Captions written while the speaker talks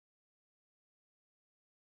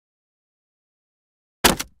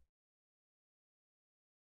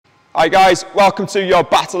Hi guys, welcome to your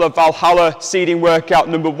Battle of Valhalla seeding workout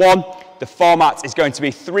number 1. The format is going to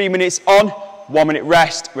be 3 minutes on, 1 minute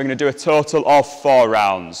rest. We're going to do a total of 4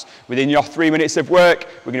 rounds. Within your 3 minutes of work,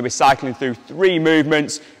 we're going to be cycling through 3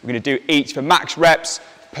 movements. We're going to do each for max reps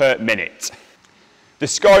per minute. The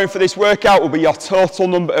scoring for this workout will be your total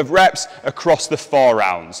number of reps across the 4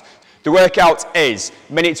 rounds. The workout is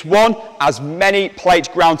minute 1, as many plates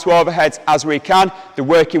ground to overheads as we can. The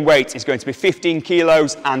working weight is going to be 15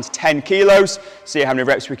 kilos and 10 kilos. See how many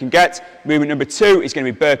reps we can get. Movement number 2 is going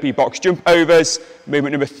to be burpee box jump overs.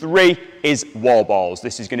 Movement number 3 is wall balls.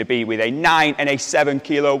 This is going to be with a 9 and a 7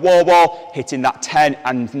 kilo wall ball, hitting that 10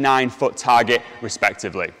 and 9 foot target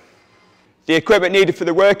respectively. The equipment needed for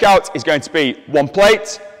the workout is going to be 1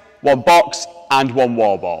 plate, 1 box and 1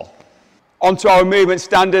 wall ball. Onto our movement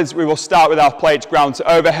standards, we will start with our plates ground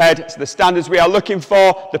to overhead. So the standards we are looking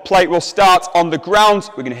for, the plate will start on the ground.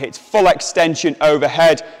 We're going to hit full extension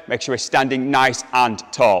overhead. Make sure we're standing nice and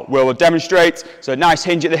tall. We'll demonstrate. So a nice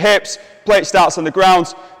hinge at the hips. Plate starts on the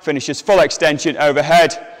ground, finishes full extension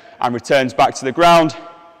overhead and returns back to the ground.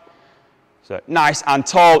 So nice and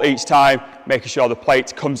tall each time, making sure the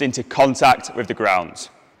plate comes into contact with the ground.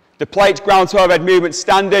 The plate ground to overhead movement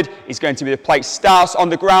standard is going to be the plate starts on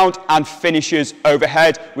the ground and finishes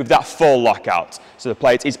overhead with that full lockout. So the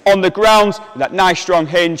plate is on the ground with that nice strong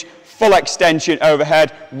hinge, full extension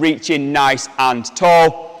overhead, reaching nice and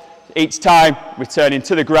tall. Each time returning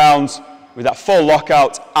to the ground with that full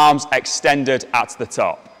lockout, arms extended at the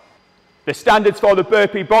top. The standards for the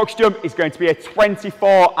burpee box jump is going to be a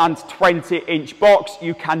 24 and 20 inch box.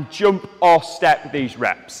 You can jump or step these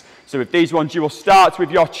reps. So with these ones, you will start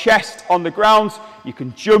with your chest on the ground. You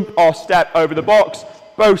can jump or step over the box.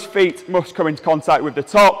 Both feet must come into contact with the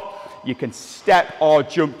top. You can step or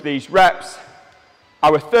jump these reps.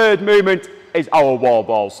 Our third movement is our wall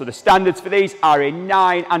balls. So the standards for these are a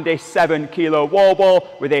 9 and a 7 kilo wall ball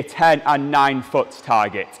with a 10 and 9 foot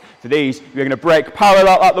target. For these, we're going to break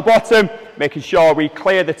parallel at the bottom, making sure we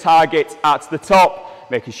clear the target at the top,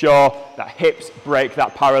 making sure that hips break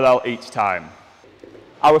that parallel each time.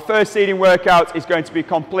 Our first seeding workout is going to be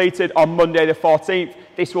completed on Monday the 14th.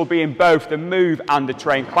 This will be in both the move and the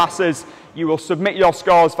train classes. You will submit your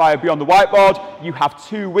scores via Beyond the Whiteboard. You have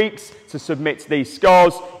 2 weeks to submit these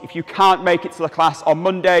scores. If you can't make it to the class on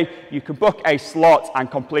Monday, you can book a slot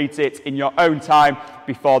and complete it in your own time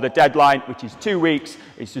before the deadline, which is 2 weeks.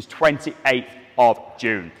 It's just 28th of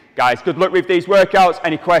June. Guys, good luck with these workouts.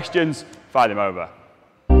 Any questions? Fire them over.